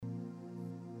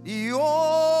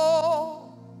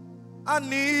Dio I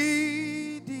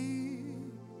need thee.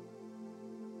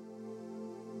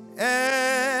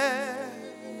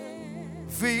 Every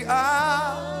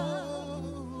hour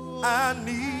I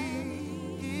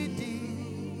need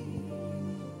thee.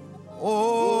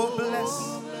 Oh,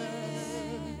 bless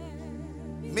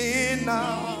me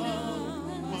now,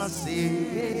 my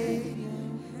Savior.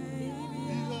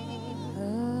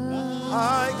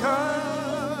 I come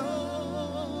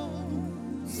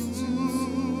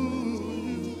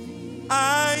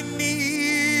I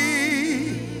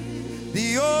need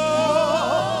thee, oh,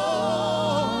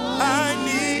 I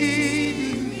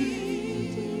need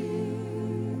thee,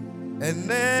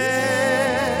 and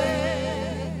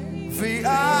every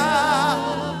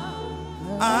hour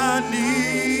I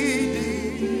need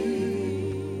thee.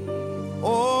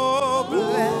 Oh,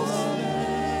 bless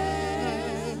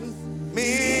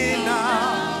me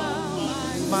now,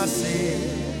 my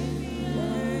Savior.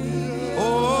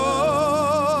 Oh,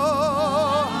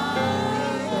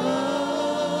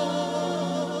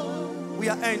 we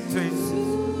are entering.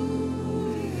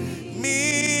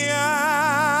 Meow.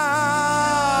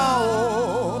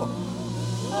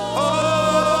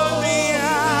 Oh,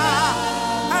 meow.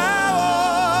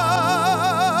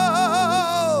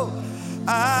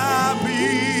 Abi.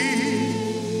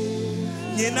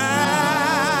 Yena.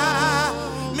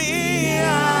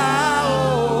 Meow.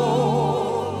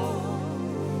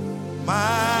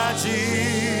 Magic.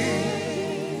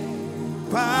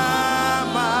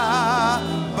 Pama.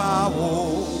 Bawo.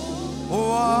 Oh,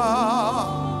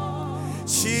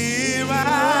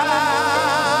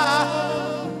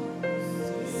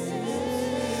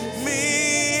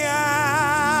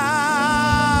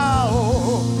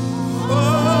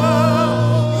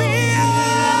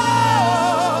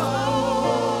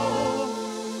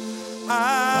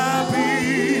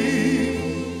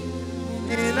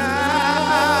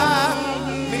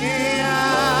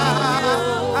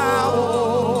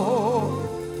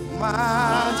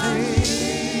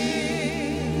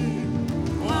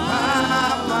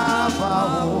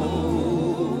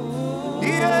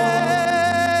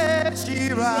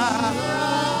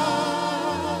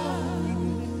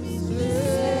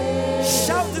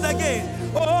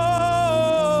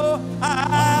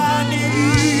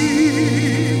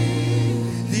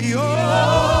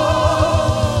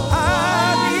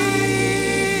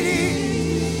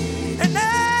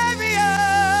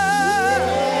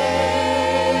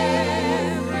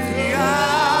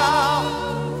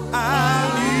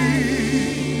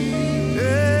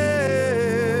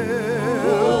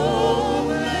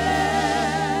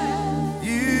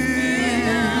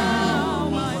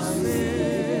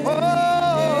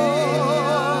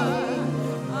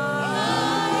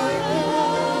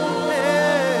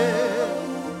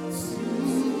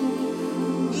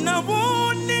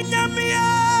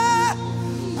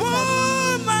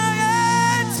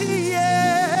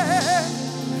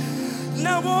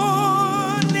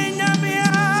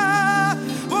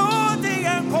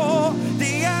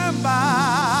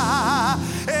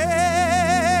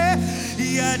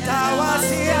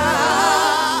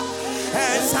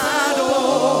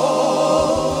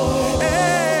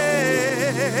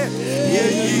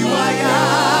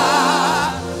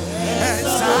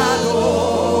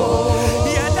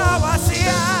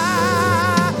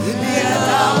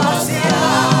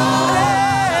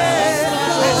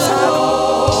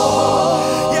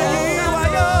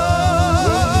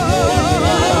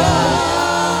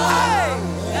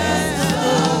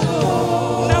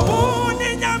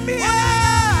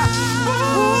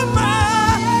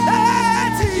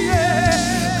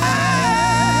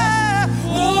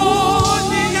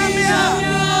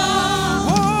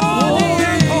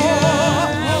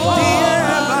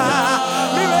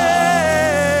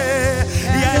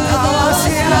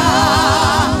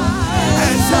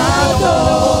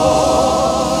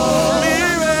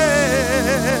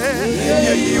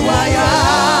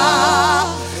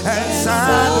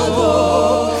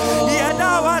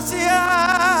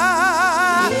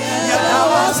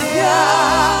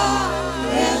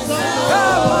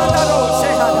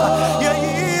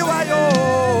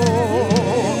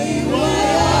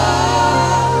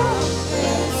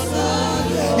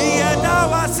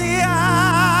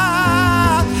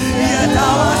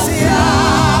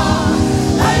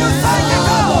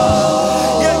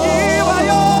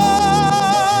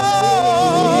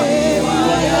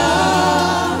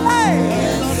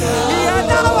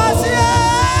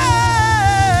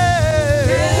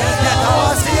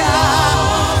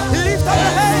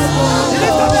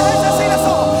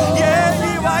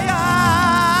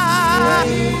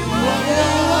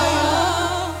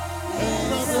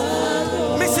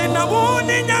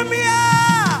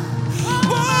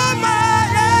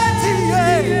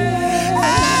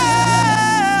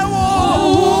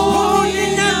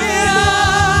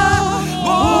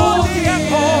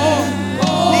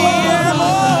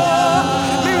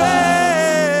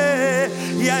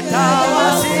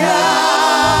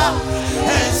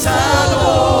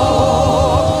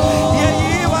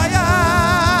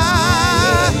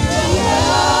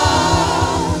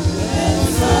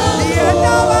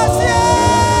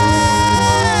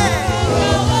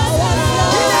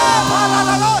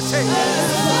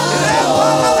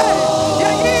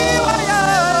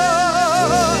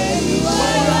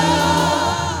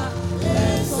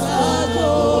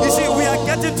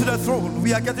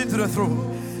 the throne.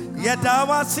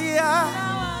 Yadawasia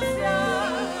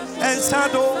and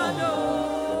Sado.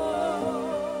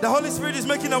 The Holy Spirit is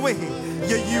making a way.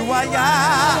 Yeyuaya.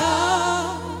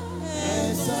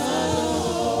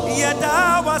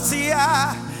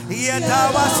 Yadawasia.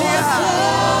 Yadawasia.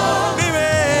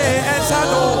 Mire and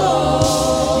Sado.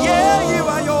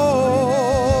 Yeyuayo.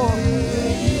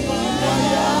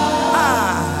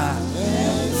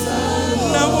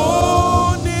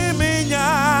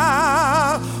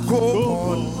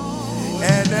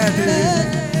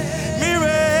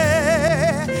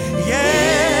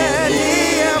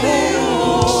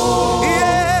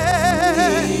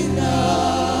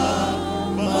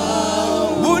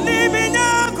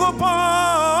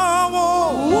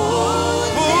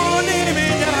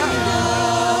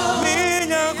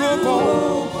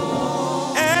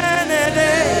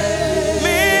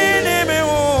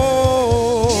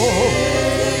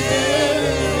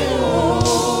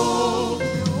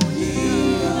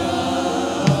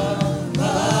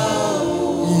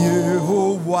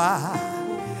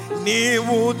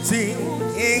 Niwuti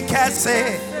inkese,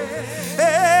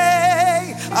 hey,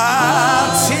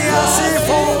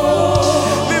 asiasifo,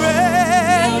 miwe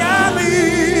nyami,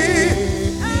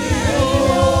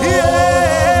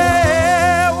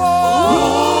 yeah, wo,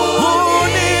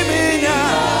 uniminya,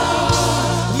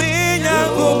 minya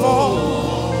kupo,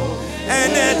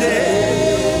 enede,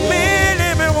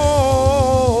 minimiwo.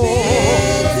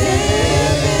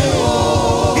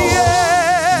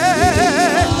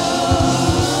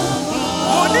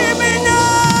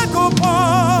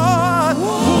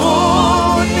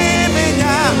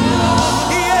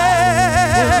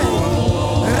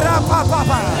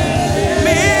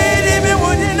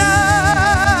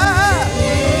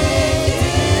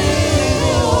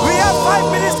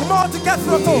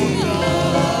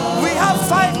 We have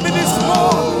 5 minutes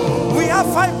more. We have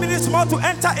 5 minutes more to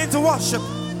enter into worship.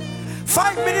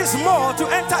 5 minutes more to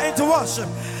enter into worship.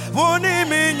 Woni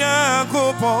minya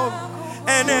kupo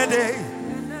enede.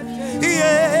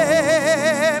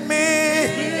 Yeah, me.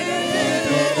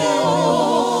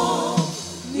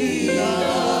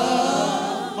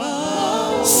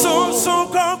 So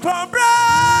come bra.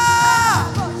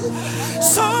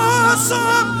 So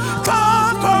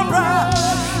come bra.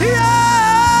 Yeah.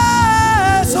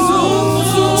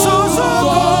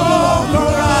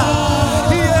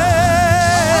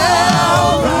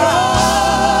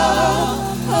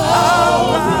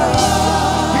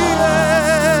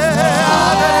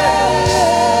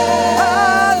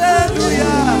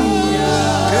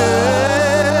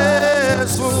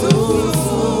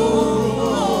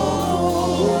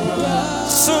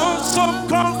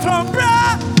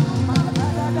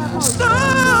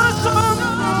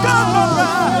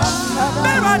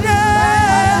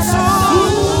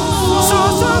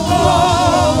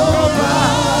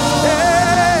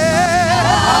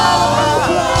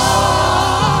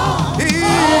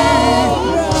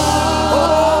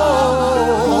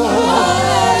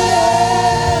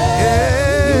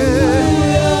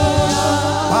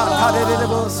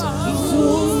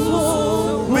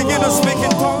 Begin to speak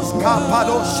in tongues.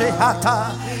 Kapado shehata.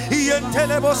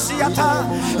 Ientelebosiata.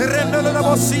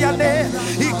 Rendelebosiane.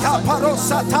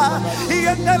 Ikaparosata.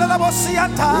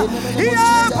 Ientelebosiata.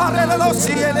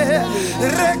 Iaparelosiene.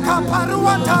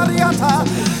 Rekaparuantariata.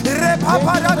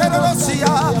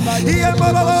 Repaparelosia.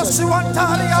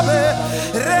 Iemolosiantariabe.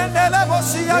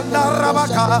 Rendelebosianda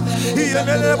rabaka.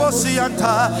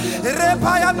 Ientelebosianta.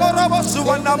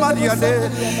 Repayandorobosuanda mariane.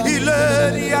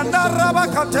 Ilerianda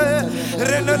rabakate.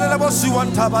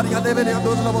 Rendelebosianta mariane.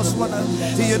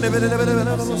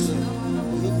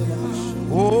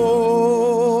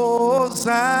 Hosanna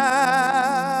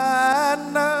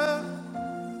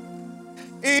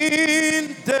in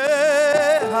the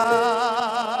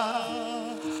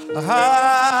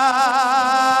highest.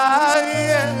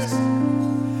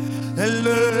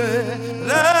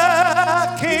 The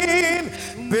King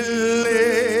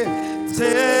believed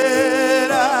it.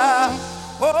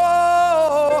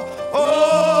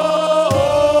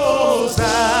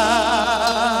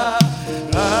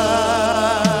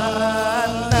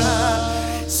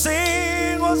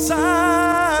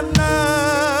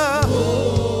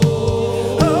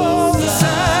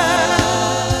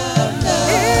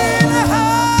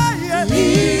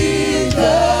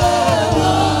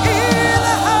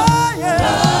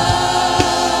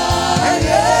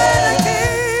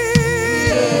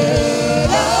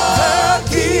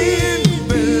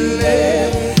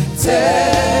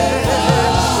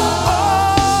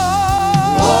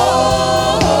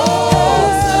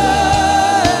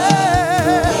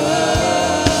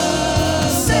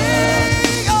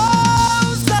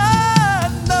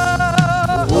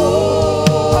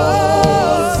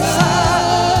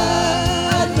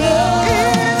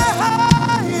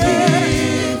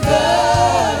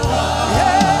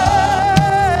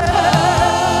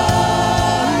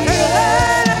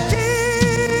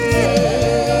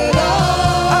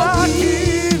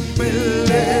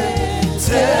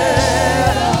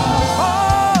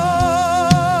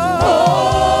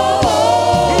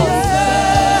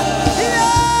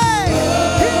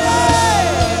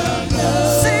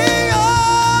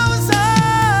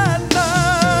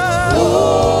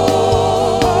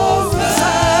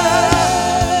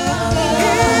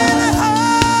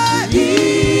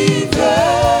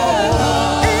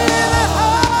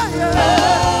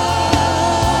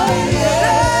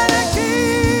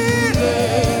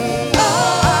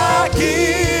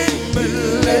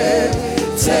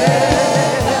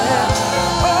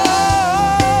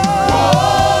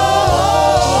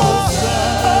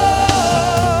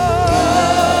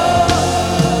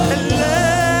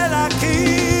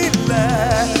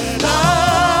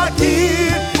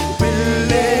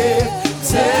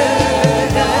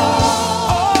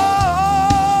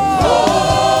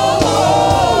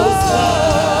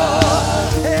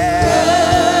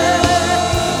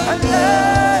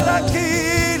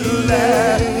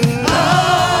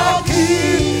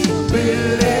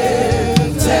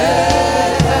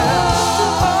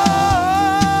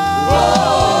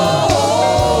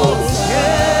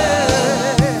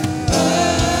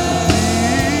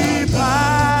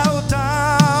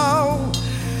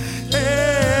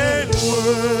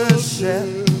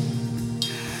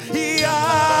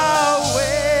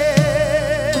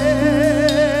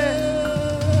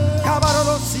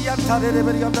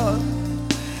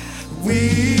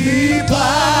 We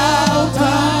bow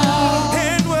down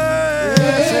and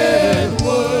worship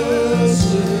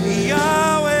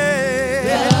Yahweh,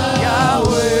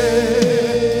 Yahweh.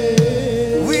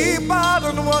 We bow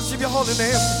down and worship your holy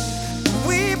name.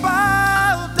 We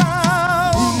bow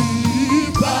down,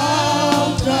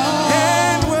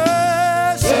 and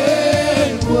worship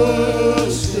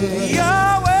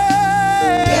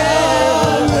Yahweh,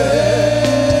 Yahweh.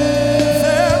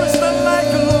 There is none like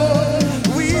the Lord.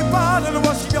 We bow down and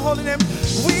worship your holy name.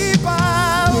 We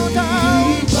bow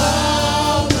down,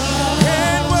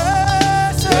 and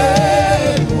worship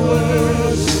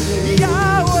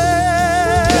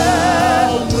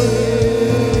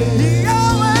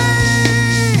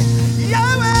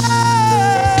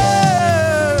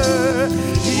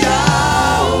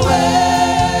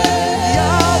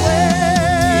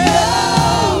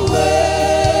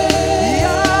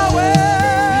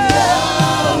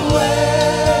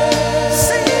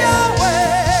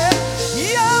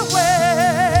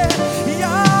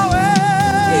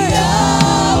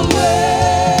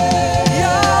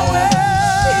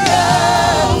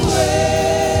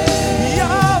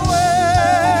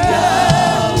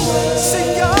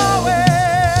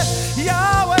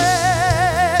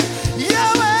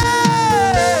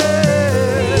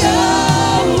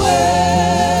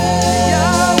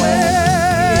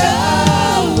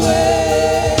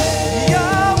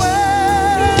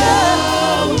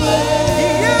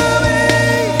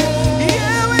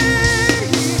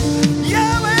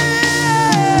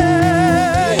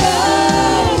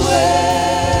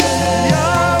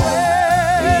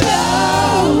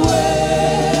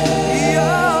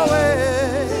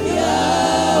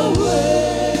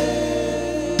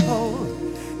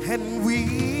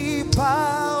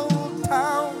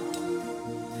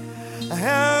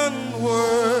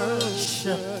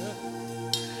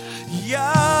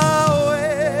Yahweh,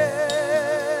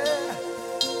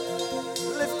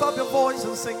 Lift up your voice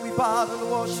and sing. We bow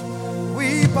and worship.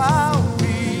 We bow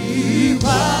down.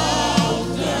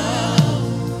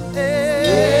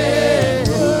 Hey,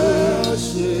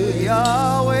 worship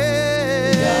Yahweh.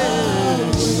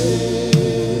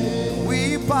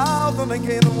 We bow down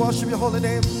again and worship your holy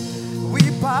name.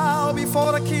 We bow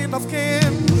before the King of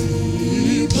Kings.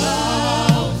 We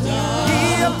bow down.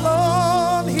 He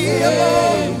alone, He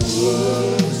alone.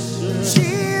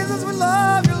 Jesus, we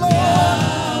love you, Lord.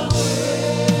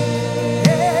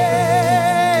 Yeah.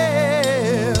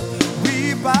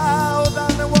 We bow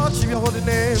down and worship your holy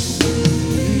name.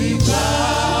 We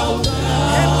bow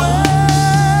down and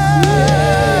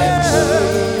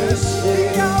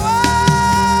worship Yahweh.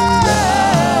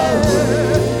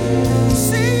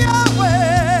 See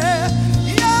Yahweh,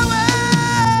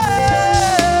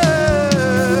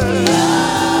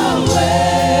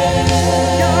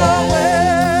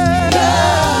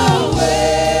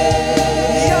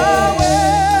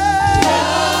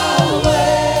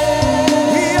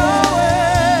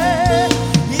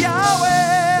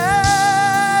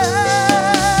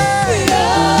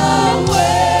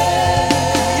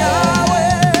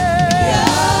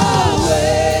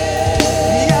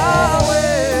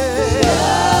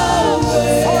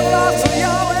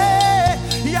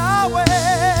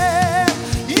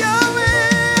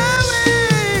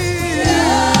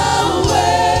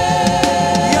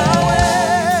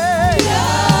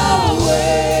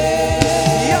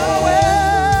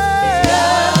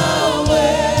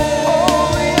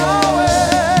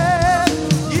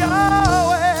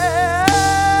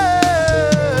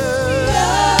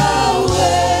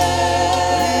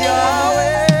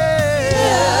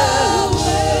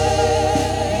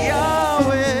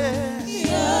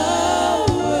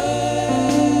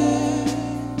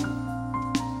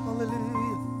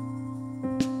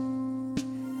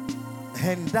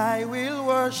 and I will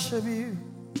worship you.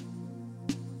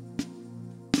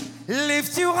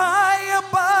 Lift you high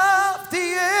above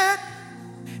the earth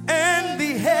and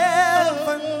the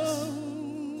heavens.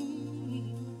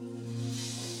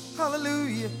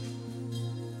 Hallelujah.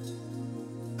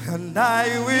 And I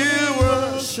will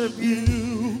worship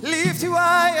you. Lift you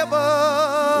high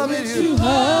above the earth. Lift you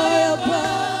high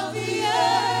above the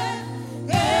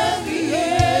earth and the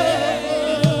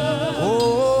heavens.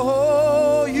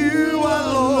 Oh, you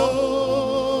are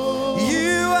Lord.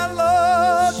 You are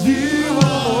Lord. You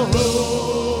are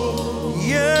Lord.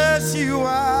 Yes, you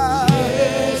are.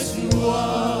 Yes, you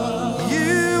are.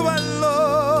 You are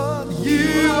Lord.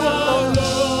 You are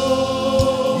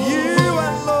Lord. You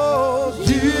are Lord.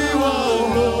 You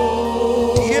are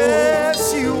Lord.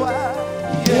 Yes, you are.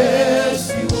 Yes,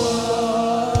 you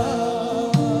are.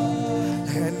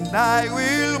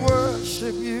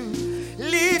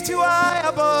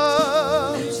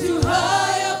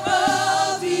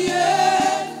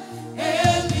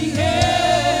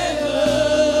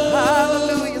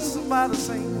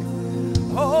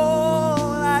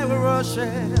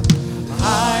 worship.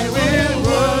 I will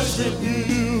worship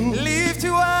you. Lift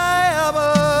you high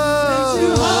above. Lift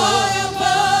you high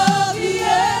above the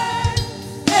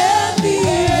earth and the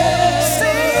air.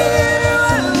 Sing you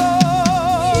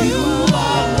alone. You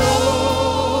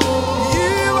alone.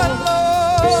 You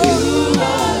alone.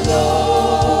 You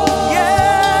alone.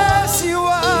 Yes, you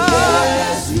are.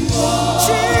 Yes, you are.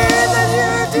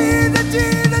 Jesus, Jesus,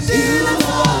 Jesus,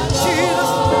 Jesus, Jesus.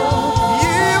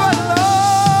 You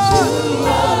alone.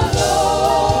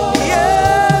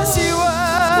 Yes, you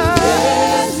are.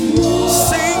 Yes, you are.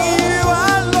 Sing you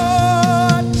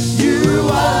alone. You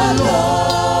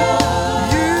alone.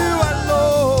 You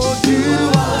alone.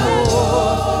 You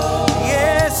alone.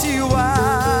 Yes, you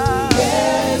are.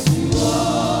 Yes, you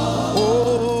are.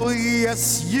 Oh,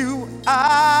 yes, you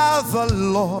are the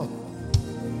Lord.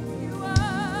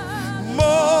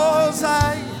 Most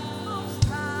High.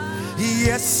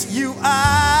 Yes, you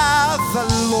are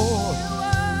the Lord.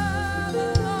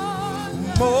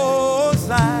 Most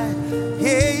High.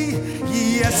 Hey,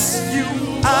 yes, you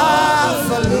are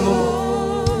the Lord.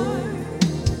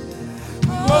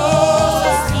 Most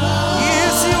High.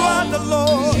 Yes, you are the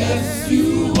Lord. Yes,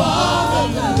 you are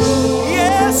the Lord.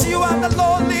 Yes, you are the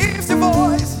Lord. Lift your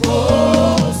voice.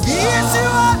 Yes, you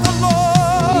are the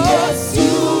Lord. Yes,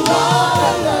 you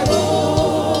are the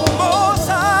Lord. Most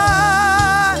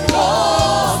High.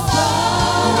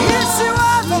 Yes, you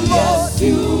are the Lord.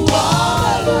 You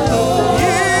are the Lord.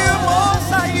 You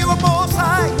Most High. You are Most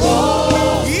High.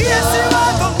 Yes, you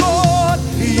are the Lord.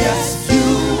 Yes,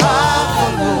 you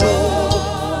are the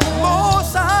Lord.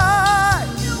 Most High.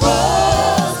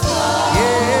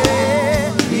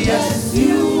 Yeah. Yes,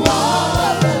 You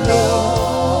are the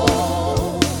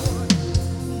Lord.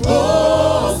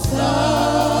 Most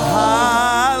High.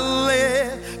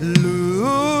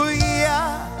 Hallelujah.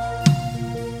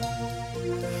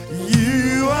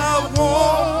 You are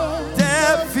won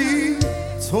the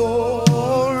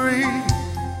victory.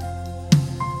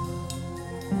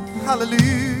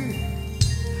 Hallelujah.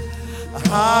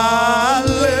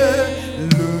 Hallelujah.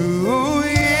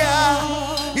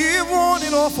 You won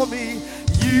it all for me.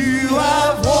 You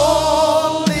have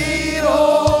won it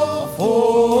all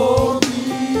for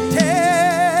me.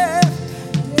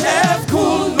 Death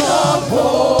could not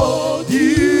hold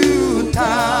you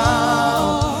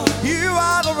down. You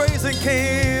are the risen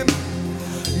King.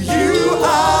 You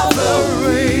are the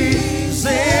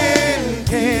risen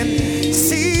King.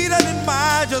 Seated in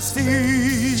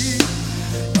majesty.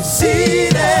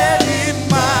 Seated in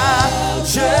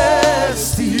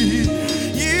majesty.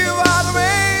 You are the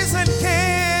risen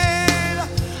King.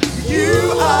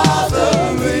 You are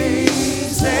the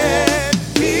risen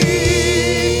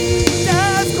King.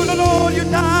 Death could not hold you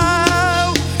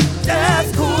down.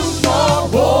 Death could not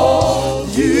hold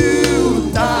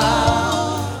you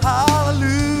down.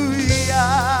 Hallelujah.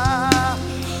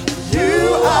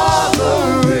 You are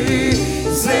the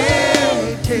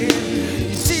risen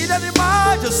King. Seated in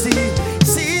majesty.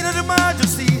 Seated in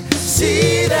majesty.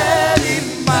 Seated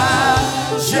in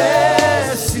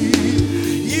majesty.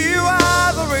 You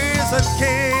are the risen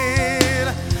King.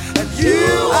 And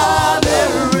you are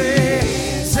the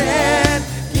risen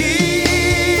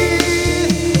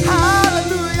King.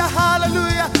 Hallelujah,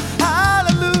 hallelujah,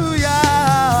 hallelujah.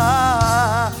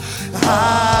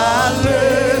 Hallelujah.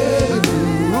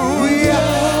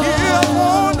 You have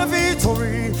won the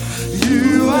victory.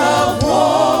 You have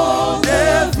won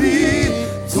the victory.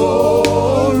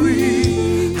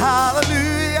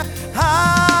 Hallelujah,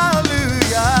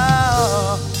 hallelujah,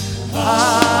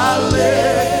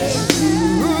 hallelujah.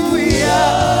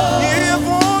 You have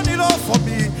won it all for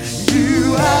me.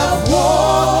 You have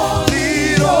won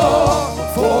it all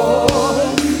for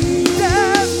me.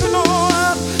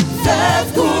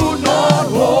 Death could not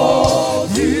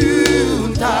hold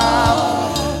you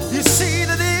down. You see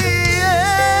the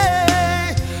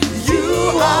day.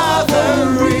 You are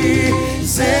the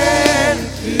reason.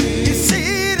 You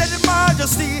see that in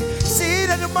majesty. See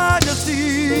that in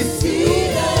majesty.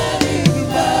 Seated in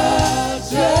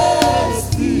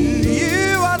majesty.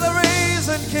 You are the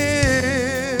risen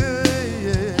King.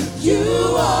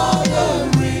 You are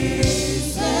the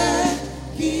risen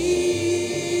King.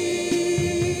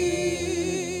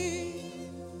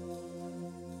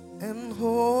 And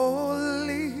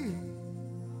holy,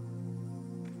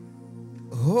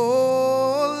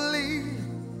 holy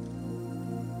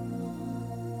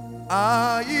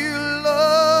are you,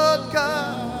 Lord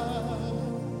God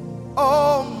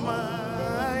Almighty.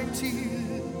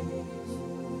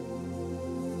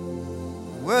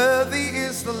 Worthy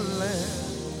is the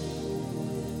Lamb.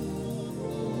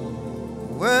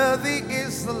 Worthy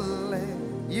is the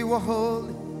Lamb. You are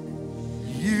holy.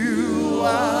 You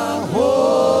are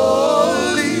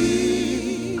holy.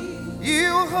 You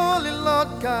are holy,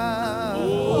 Lord God.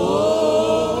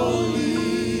 Holy.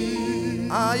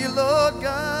 Are you Lord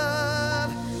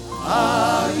God?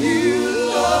 Are you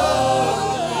Lord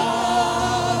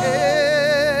God?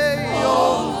 Hey,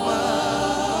 Almighty.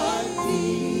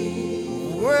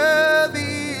 Worthy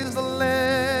is the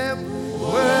Lamb.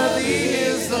 Worthy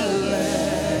is the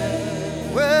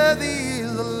Lamb. Worthy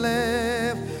is the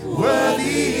Lamb. Worthy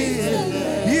is the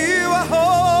Lamb. You are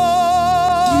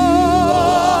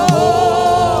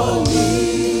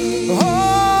holy.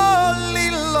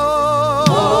 Holy Lord.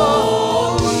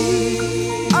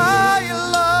 Are you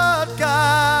Lord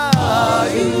God? Are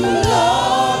you Lord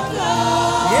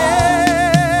God?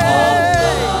 Yeah.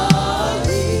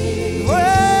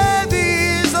 Worthy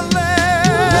is the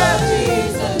Lamb.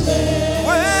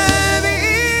 Worthy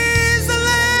is the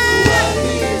Lamb.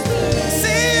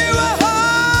 See, you are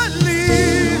holy.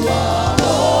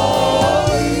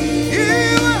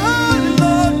 You are holy,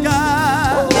 Lord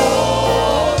God.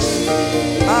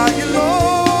 Are you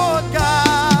Lord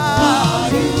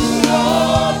God?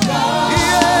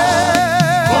 Yeah.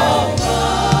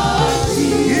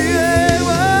 Yeah,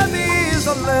 worthy is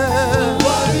the Lamb.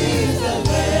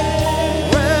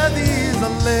 Worthy is the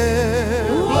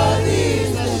Lamb.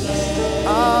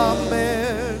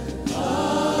 Amen.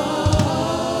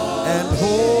 And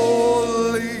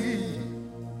holy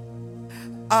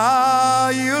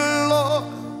are you, Lord.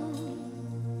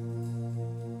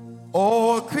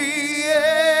 All creation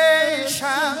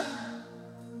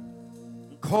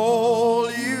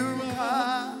call you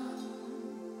God.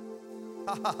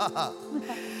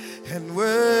 And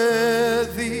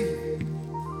worthy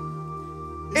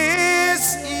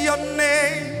is your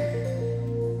name.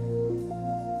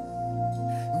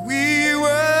 We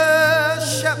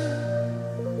worship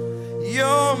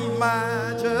your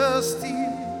majesty.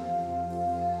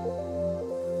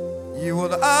 You are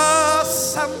the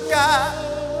awesome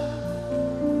God.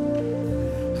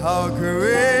 How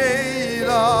great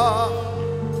are.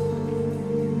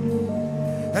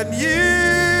 And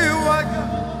you are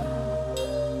God.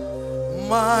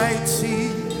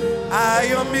 Mighty are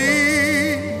your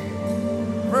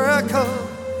miracle.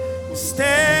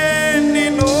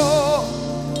 Standing all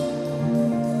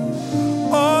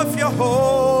of your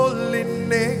holy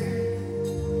name.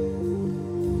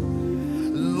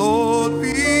 Lord,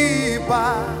 we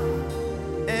bow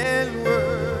and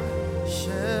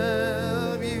worship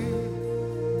you.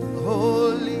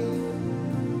 Holy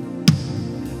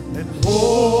and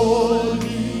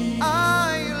holy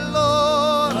are you,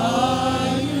 Lord.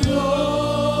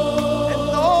 And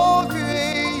all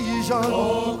creation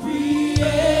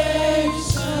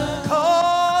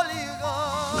call you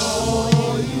God.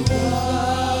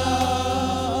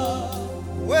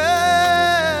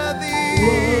 Worthy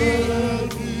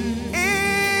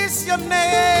is your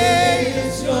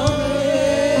name.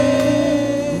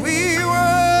 We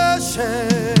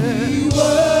worship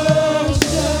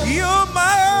your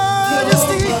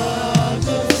majesty.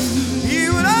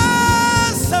 You are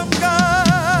awesome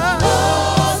God.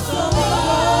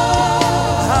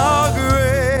 How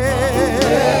great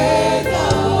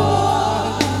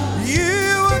you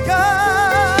are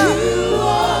God.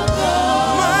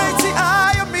 Mighty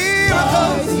are your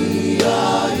miracles.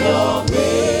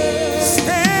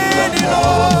 Standing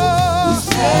on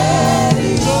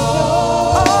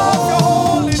of your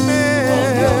holy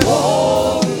name.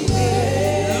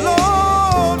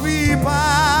 Lord, we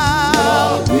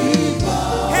bow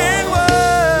and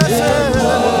worship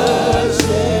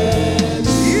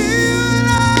you,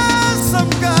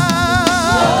 awesome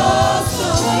God.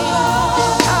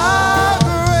 How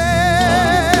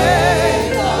great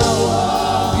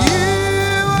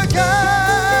you are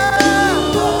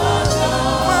God.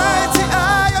 Mighty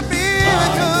are your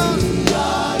miracles.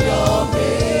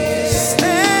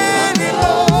 Standing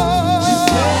on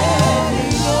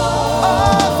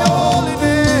of your holy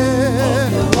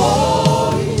name.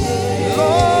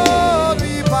 Lord,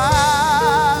 we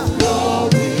bow.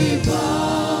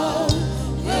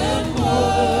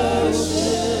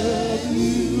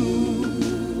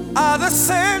 At the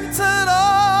center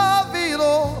of it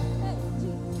all,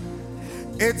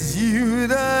 it's you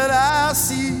that I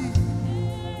see.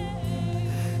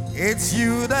 It's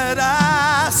you that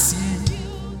I see.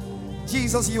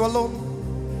 Jesus, you alone.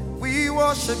 We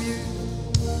worship you.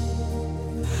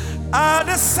 At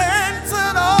the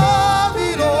center of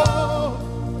it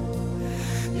all,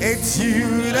 it's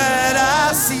you that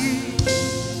I see.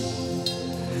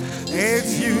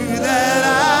 It's you that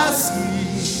I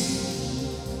see.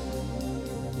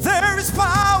 There is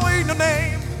power in your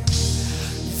name.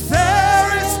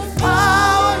 There is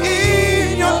power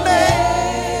in your name.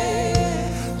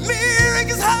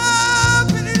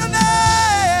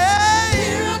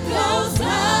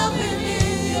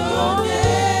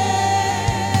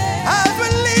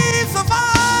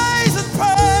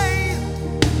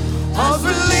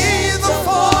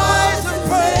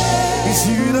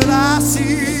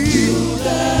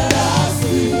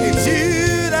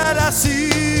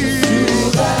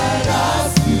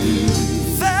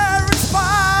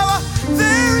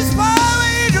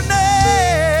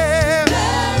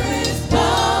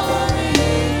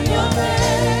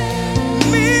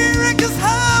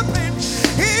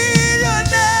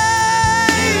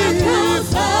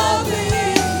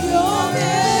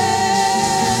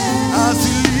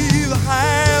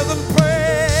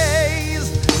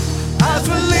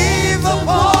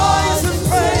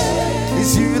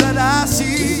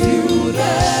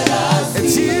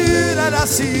 I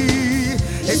see.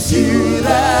 It's you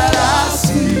that I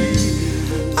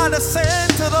see. At the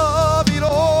center of it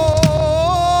all.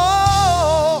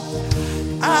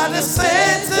 At the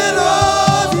center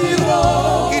of it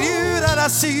all. It's you that I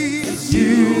see. It's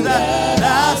you that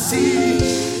I see.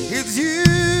 It's you,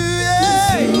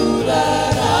 yeah. It's you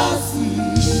that I see.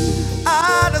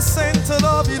 At the center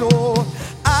of it all.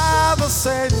 At the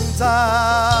center.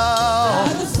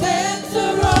 At the center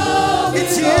of it all.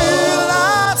 It's you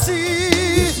that I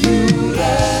see. It's you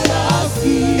that I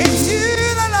see. It's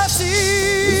you that I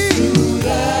see. It's you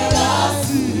that I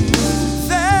see.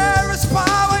 There is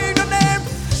power in your name.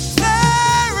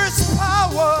 There is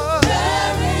power.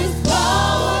 There is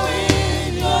power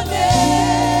in your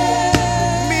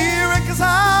name. Miracles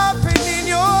happen in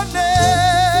your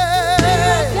name.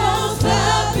 Miracles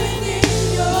happen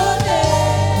in your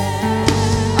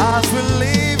name. As we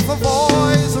lift a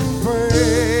voice and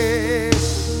pray.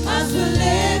 As we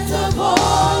lift a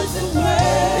voice and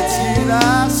pray. It's you that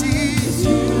I see. It's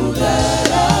you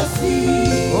that I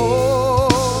see.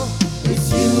 Oh,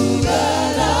 it's you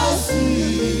that I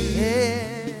see.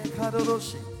 Yeah,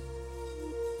 Kadoshi.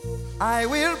 I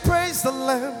will praise the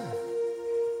Lamb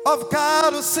of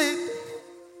God who sits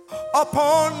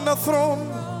upon the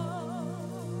throne,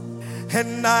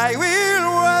 and I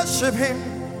will worship Him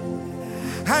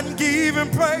and give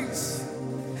Him praise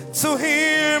to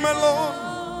Him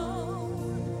alone.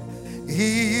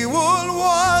 He will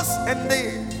was and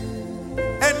is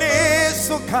and is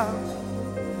to come.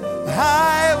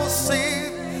 I will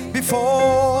sing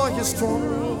before His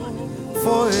throne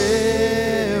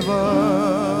forever.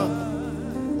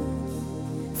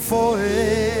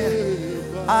 Forever.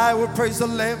 I will praise the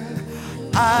Lamb.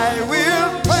 I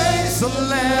will praise the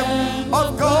Lamb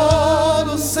of God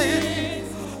who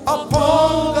sits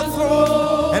upon the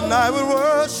throne, and I will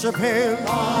worship Him.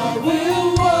 I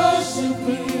will worship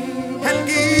Him and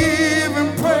give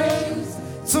Him praise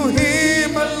to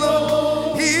Him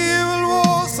alone. He will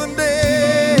was and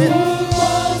is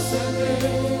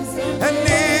and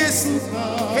is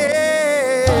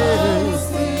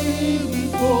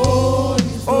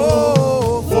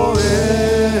oh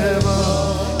forever,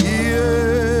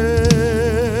 yeah.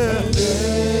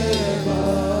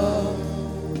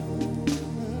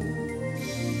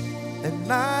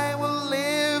 And I will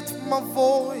lift my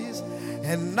voice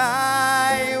and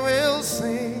I will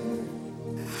sing.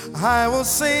 I will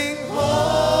sing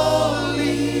holy,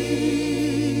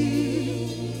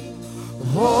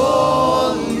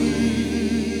 holy.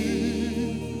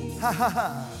 Ha ha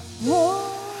ha.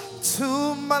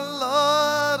 To my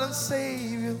Lord and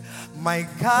Savior, my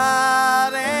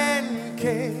God and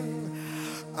King,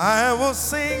 I will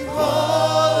sing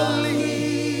holy.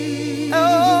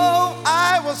 Oh,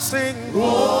 I will sing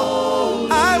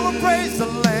holy. I will praise the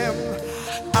Lamb.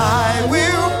 I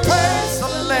will praise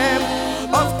the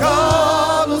Lamb of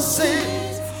God who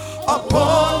sits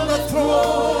upon the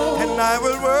throne, and I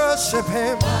will worship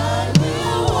Him. I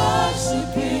will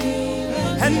worship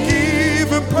Him and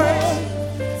give Him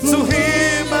praise to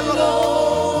Him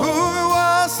alone, who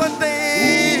was a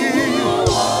name,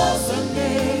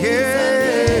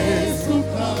 yes.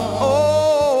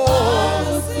 Oh,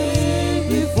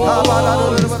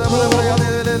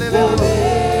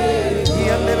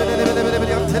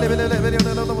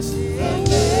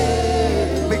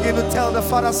 begin to tell the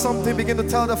Father something. Begin to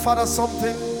tell the Father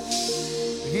something.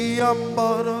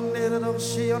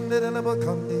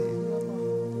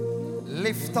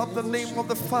 Lift up the name of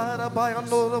the Father by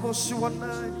honorable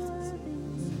Suwanai.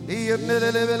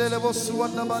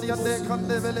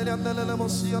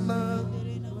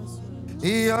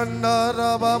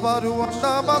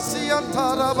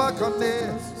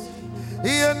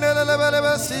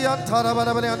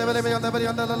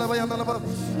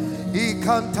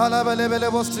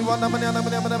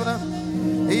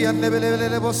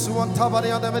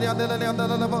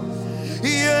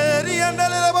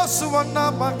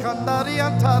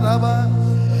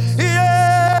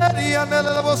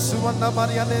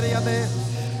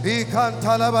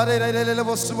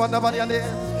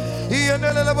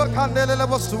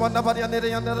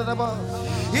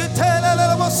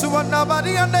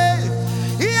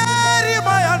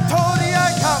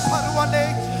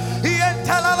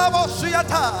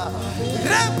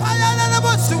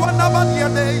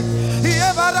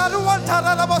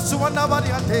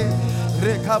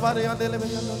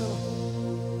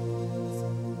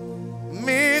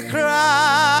 Me cry,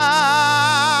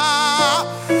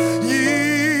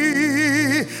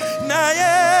 ye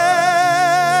naye.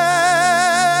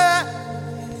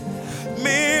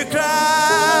 Me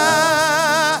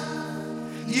cry,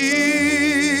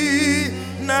 ye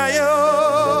nayo.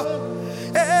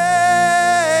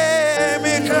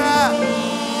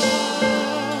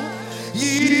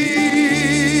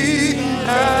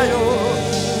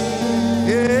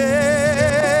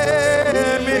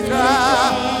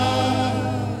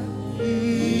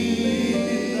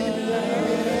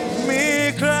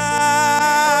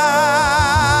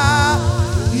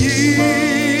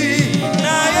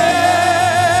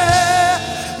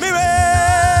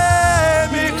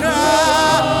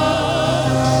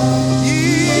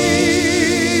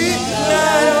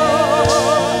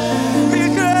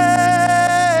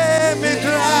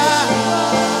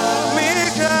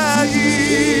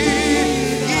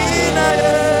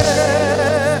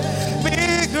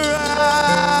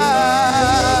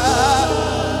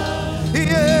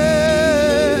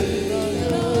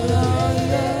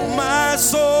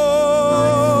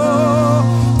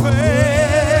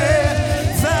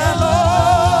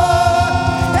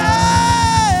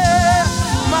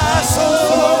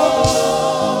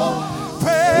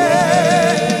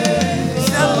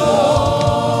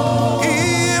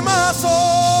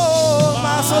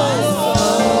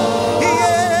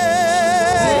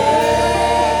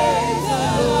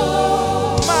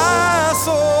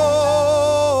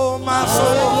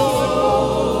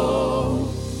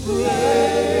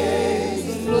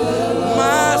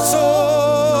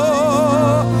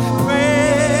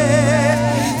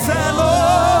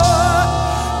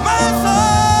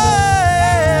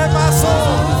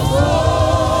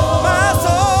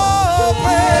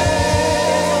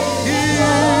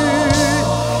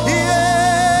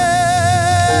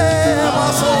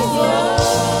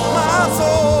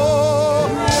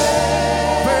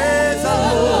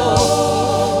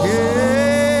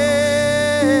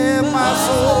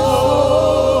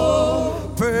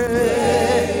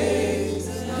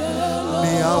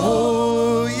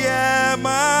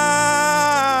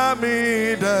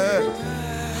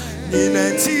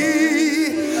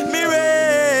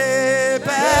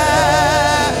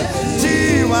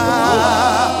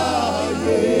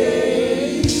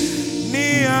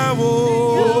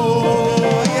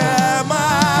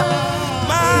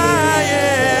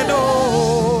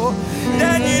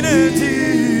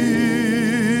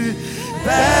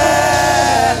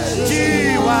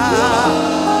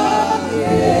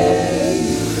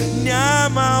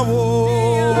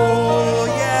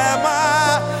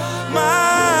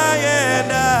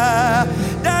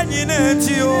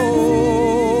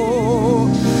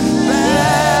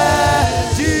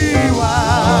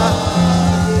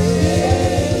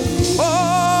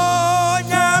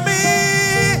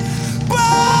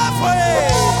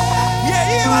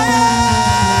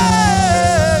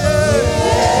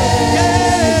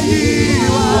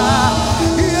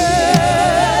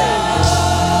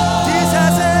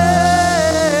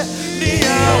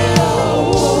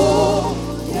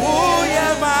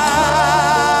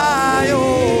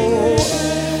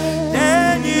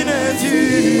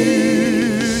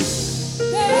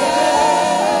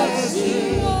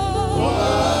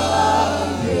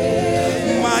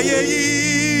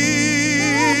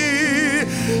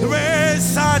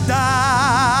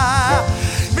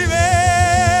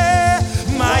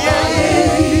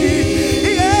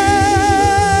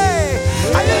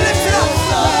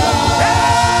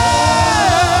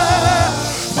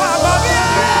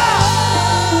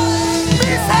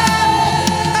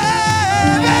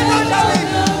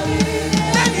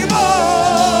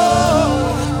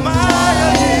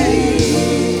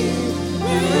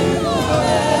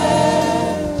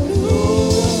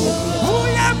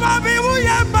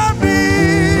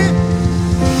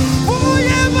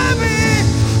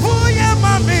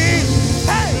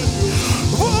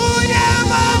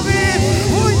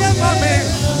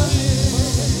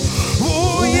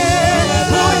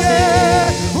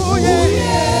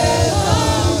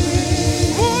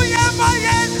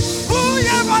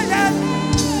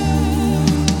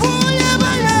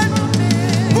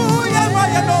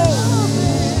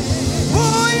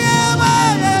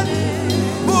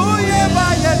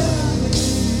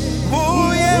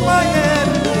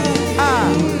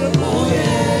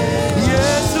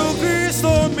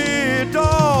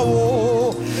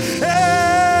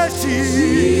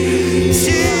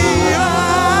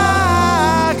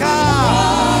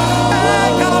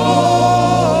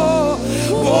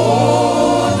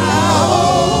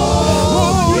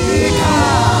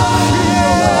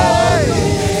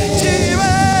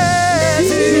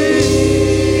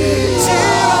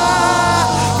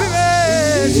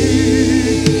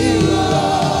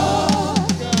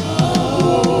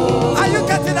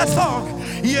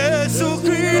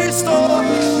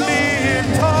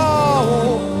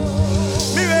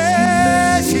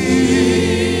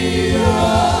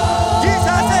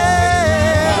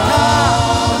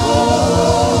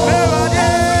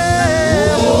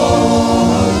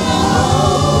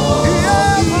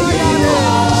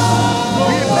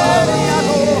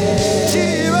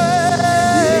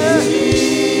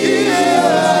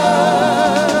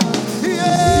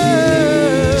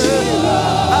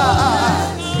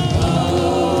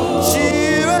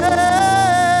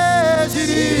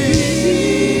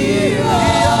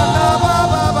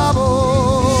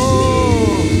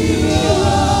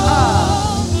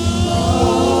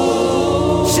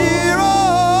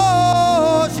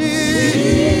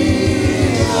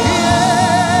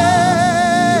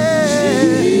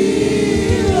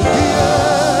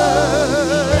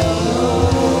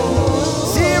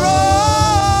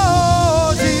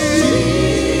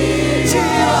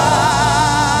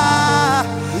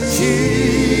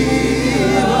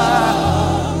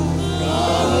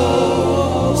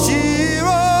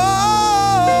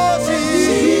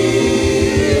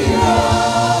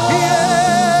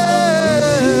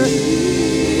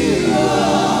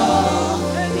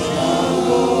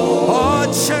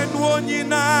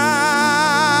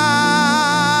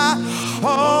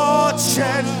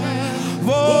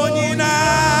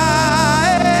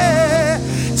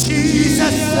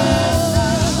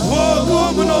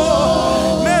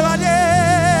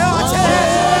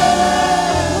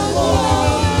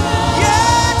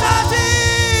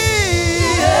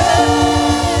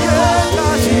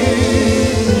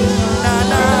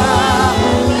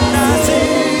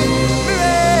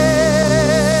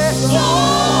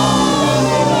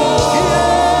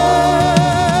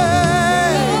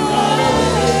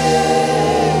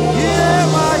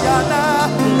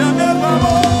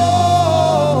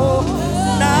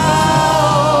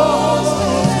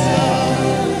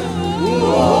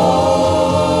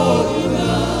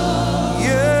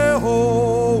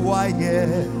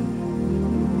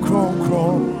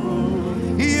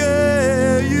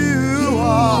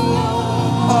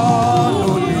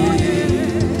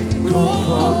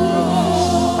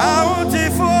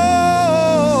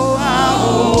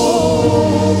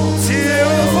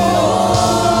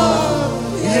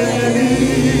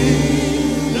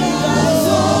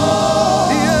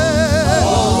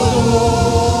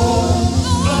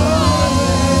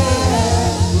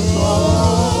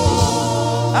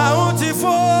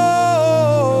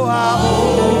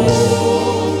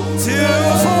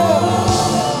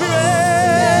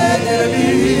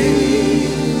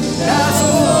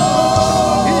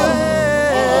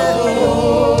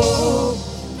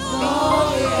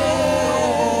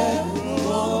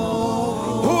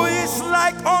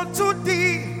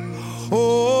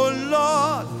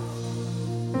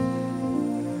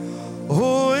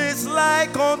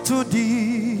 like unto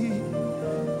thee,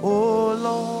 O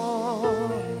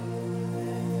Lord?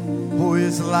 Who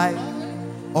is like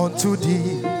unto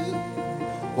thee,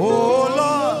 O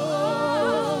Lord?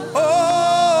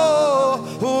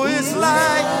 Oh, who is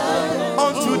like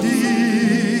unto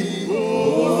thee,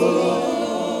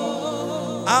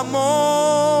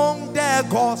 among the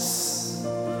gods?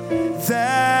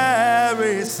 There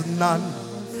is none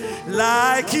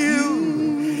like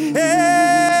you.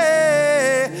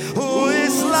 Hey, who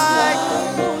is like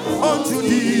unto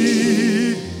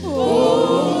thee?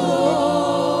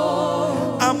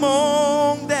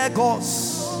 Among the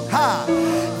gods, ha,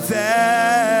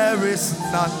 there is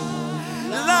none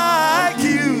like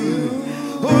you.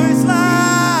 Who is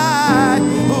like?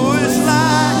 Who is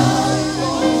like?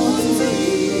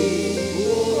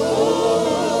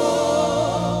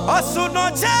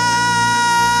 Asunoche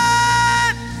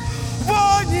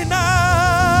wonyina.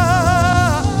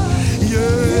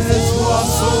 Yes,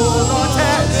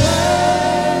 asunoche.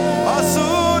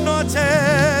 Asunoche.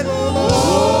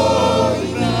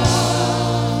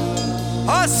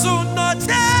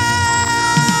 Asunoche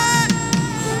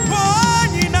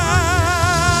wonyina.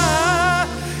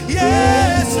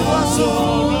 Yes,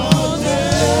 asunoche.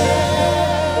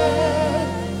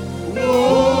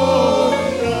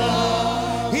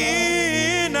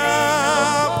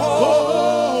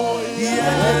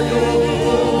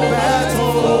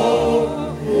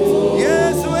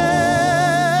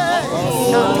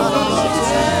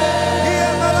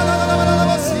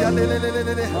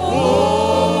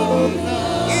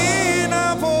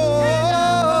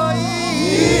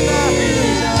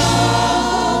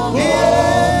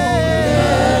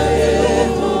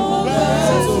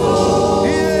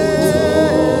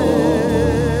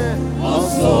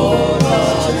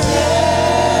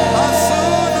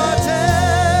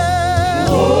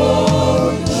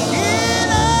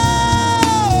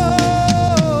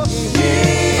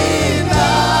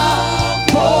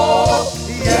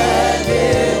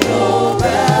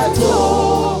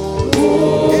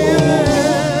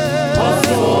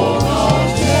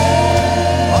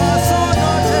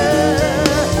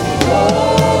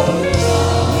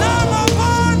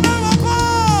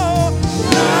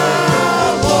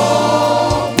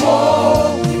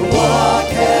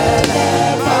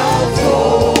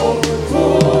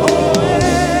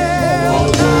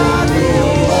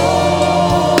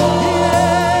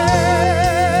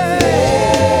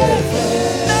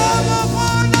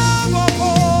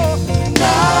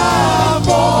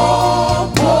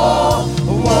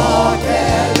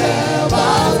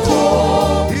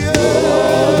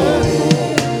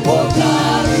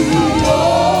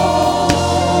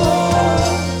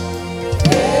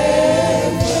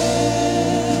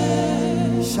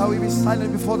 Shall we be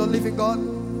silent before the living God?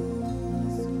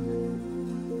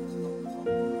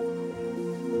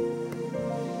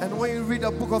 And when you read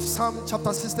the book of Psalm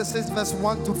chapter 66 verse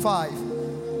 1 to 5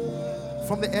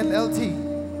 from the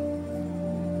NLT,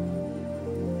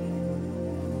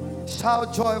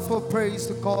 shout joyful praise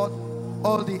to God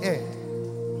all the earth.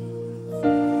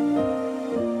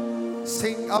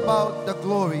 Sing about the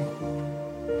glory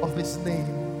of his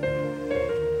name.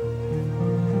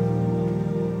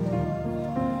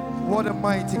 What a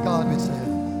mighty God we serve.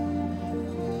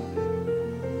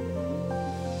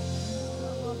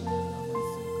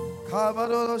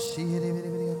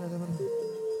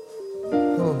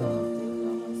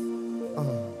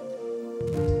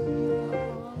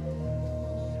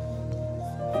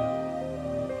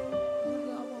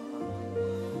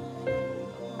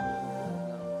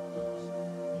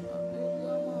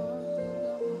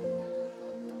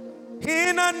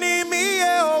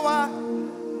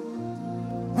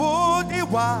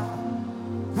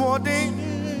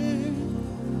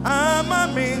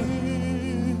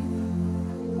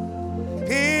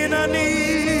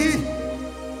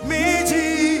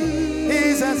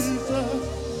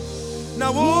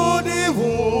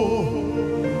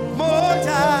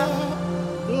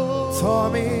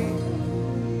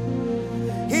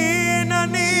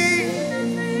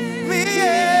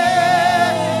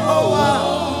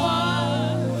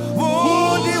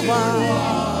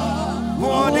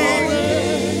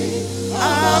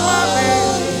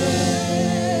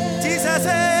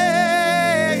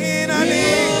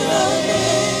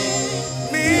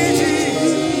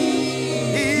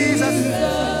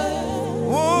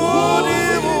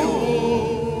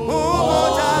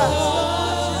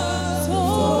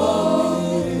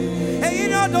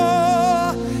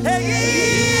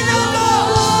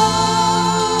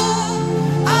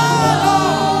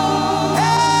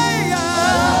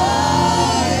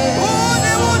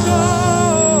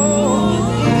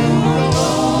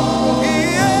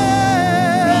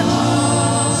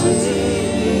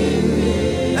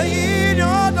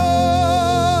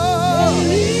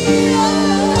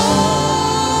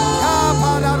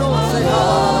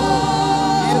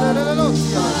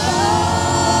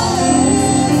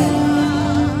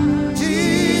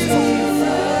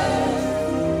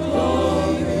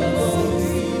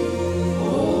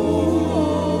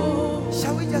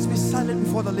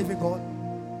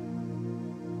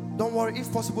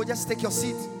 if possible, just take your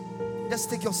seat. Just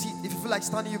take your seat. If you feel like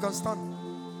standing, you can stand.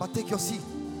 But take your seat.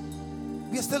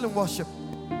 We are still in worship.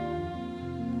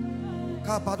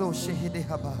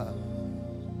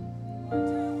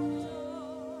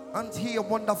 Aren't He a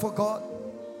wonderful God?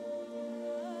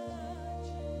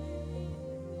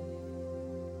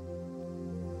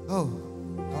 Oh,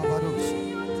 Kabadosh.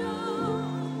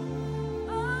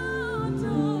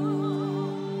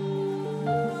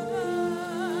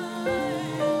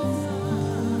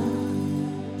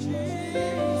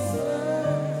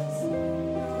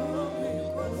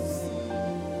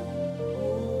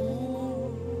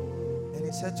 And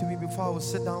He said to me before I would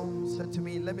sit down, He said to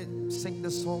me, let me sing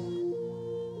this song.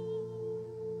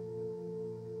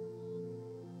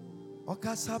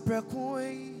 Okasa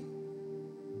prekoi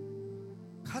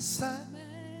Kasa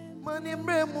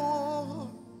manimremo.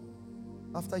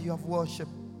 After you have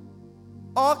worshipped,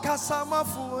 Okasa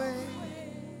mafue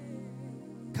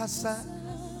Kasa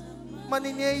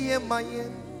maninye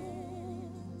mayen.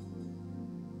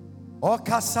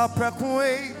 Okasa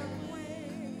prekoi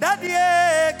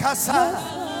Dadie Kasa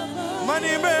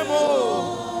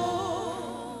manimremo.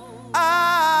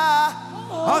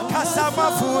 Okasa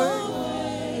mafue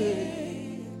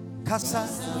Kasa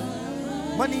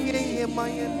money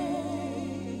mayen.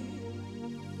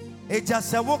 Eja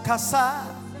se wo kasa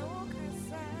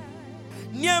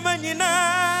nyama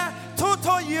nyina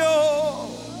toto yo.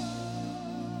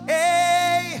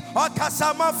 O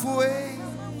kasa mafue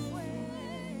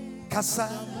Kasa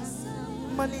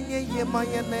money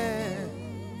mayen.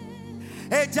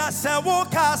 Eja se wo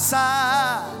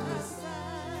kasa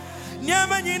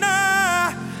nyama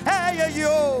nyina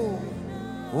yo.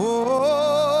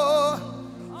 Oh,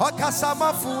 Kasa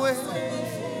mafue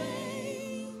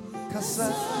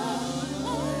Kasa